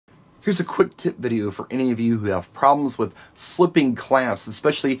Here's a quick tip video for any of you who have problems with slipping clamps,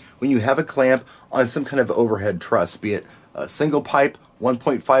 especially when you have a clamp on some kind of overhead truss, be it a single pipe,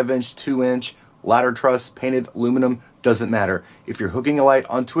 1.5 inch, 2 inch, ladder truss, painted aluminum, doesn't matter. If you're hooking a light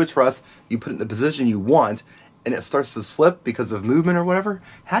onto a truss, you put it in the position you want, and it starts to slip because of movement or whatever,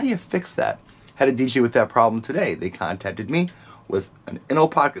 how do you fix that? Had a DJ with that problem today. They contacted me with an inner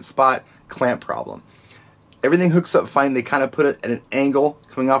pocket spot clamp problem. Everything hooks up fine. They kind of put it at an angle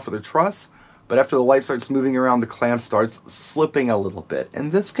coming off of the truss, but after the light starts moving around, the clamp starts slipping a little bit.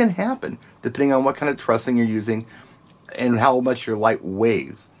 And this can happen depending on what kind of trussing you're using and how much your light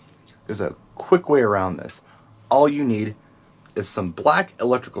weighs. There's a quick way around this. All you need is some black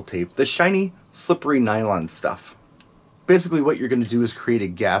electrical tape, the shiny, slippery nylon stuff. Basically what you're going to do is create a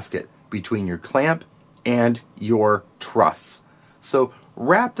gasket between your clamp and your truss. So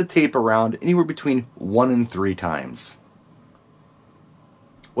wrap the tape around anywhere between 1 and 3 times.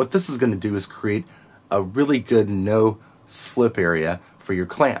 What this is going to do is create a really good no slip area for your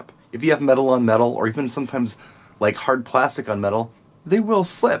clamp. If you have metal on metal, or even sometimes like hard plastic on metal, they will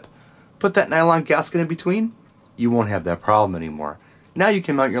slip. Put that nylon gasket in between, you won't have that problem anymore. Now you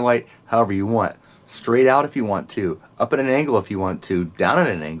can mount your light however you want. Straight out if you want to, up at an angle if you want to, down at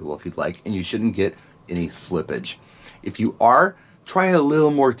an angle if you'd like, and you shouldn't get any slippage. If you are, try a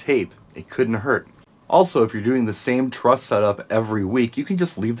little more tape. It couldn't hurt. Also, if you're doing the same truss setup every week, you can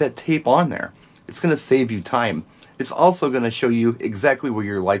just leave that tape on there. It's going to save you time. It's also going to show you exactly where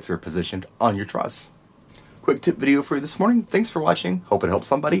your lights are positioned on your truss. Quick tip video for you this morning. Thanks for watching. Hope it helps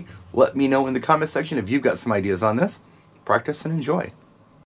somebody. Let me know in the comment section if you've got some ideas on this. Practice and enjoy.